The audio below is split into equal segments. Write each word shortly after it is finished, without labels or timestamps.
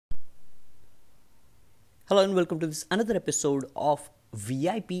Hello and welcome to this another episode of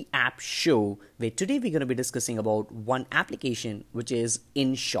VIP App Show, where today we're going to be discussing about one application which is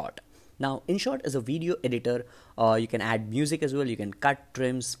Inshot. Now, Inshot is a video editor. You can add music as well. You can cut,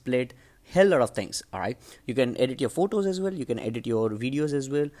 trim, split, hell lot of things. All right. You can edit your photos as well. You can edit your videos as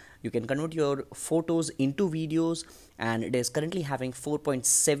well. You can convert your photos into videos, and it is currently having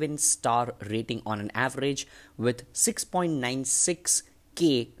 4.7 star rating on an average with 6.96K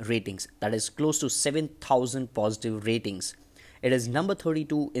ratings. That is close to 7,000 positive ratings. It is number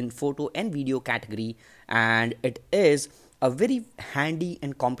 32 in photo and video category, and it is a very handy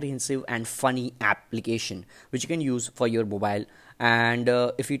and comprehensive and funny application which you can use for your mobile. And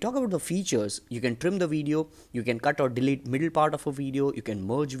if you talk about the features, you can trim the video, you can cut or delete middle part of a video, you can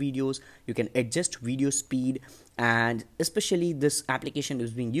merge videos, you can adjust video speed, and especially this application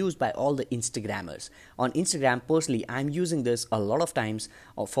is being used by all the Instagrammers. On Instagram, personally, I'm using this a lot of times.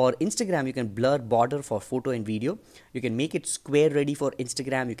 For Instagram, you can blur border for photo and video. You can make it square ready for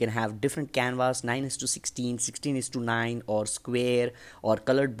Instagram. You can have different canvas, 9:16, 16:9, or square or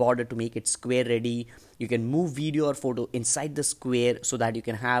colored border to make it square ready. You can move video or photo inside the square so that you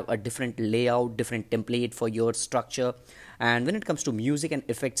can have a different layout, different template for your structure. And when it comes to music and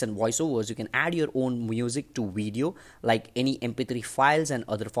effects and voiceovers, you can add your own music to video, like any MP3 files and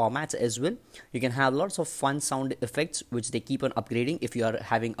other formats as well. You can have lots of fun sound effects which they keep on upgrading if you are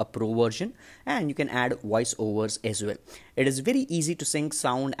having a pro version, and you can add voiceovers as well. It is very easy to sync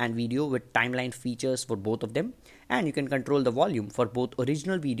sound and video with timeline features for both of them, and you can control the volume for both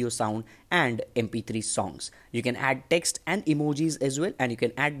original video sound and MP3 songs. You can add text and emojis as well, and you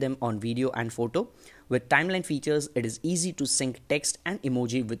can add them on video and photo. With timeline features, it is easy to sync text and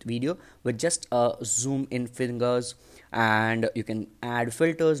emoji with video with just a zoom in fingers, and you can add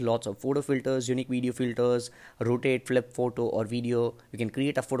filters, lots of photo filters, unique video filters, rotate, flip photo or video. You can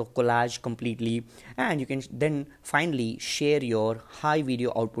create a photo collage completely, and you can then finally share your high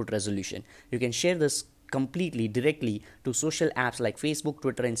video output resolution. You can share this completely directly to social apps like Facebook,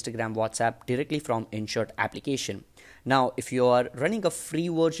 Twitter, Instagram, WhatsApp directly from Inshot application. Now, if you are running a free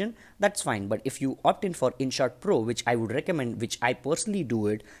version, that's fine. But if you opt in for Inshot Pro, which I would recommend, which I personally do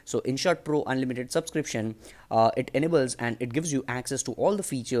it, so Inshot Pro Unlimited subscription, it enables and it gives you access to all the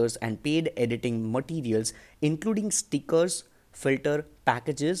features and paid editing materials, including stickers, filter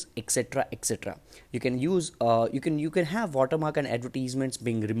packages, etc, etc. You can use you can have watermark and advertisements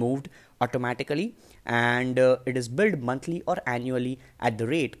being removed automatically, and it is billed monthly or annually at the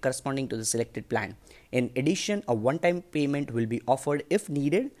rate corresponding to the selected plan. In addition, a one-time payment will be offered if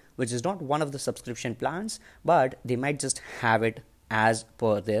needed, which is not one of the subscription plans, but they might just have it as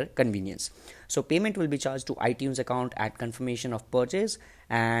per their convenience. So payment will be charged to iTunes account at confirmation of purchase.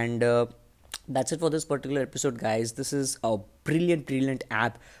 And that's it for this particular episode, guys. This is a brilliant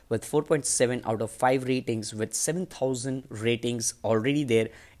app with 4.7 out of 5 ratings with 7,000 ratings already there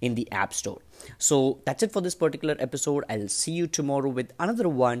in the App Store. So that's it for this particular episode. I'll see you tomorrow with another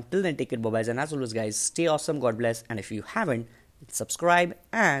one. Till then, take care, bye-bye. And as always, guys, stay awesome, God bless. And if you haven't, subscribe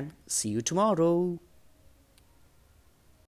and see you tomorrow.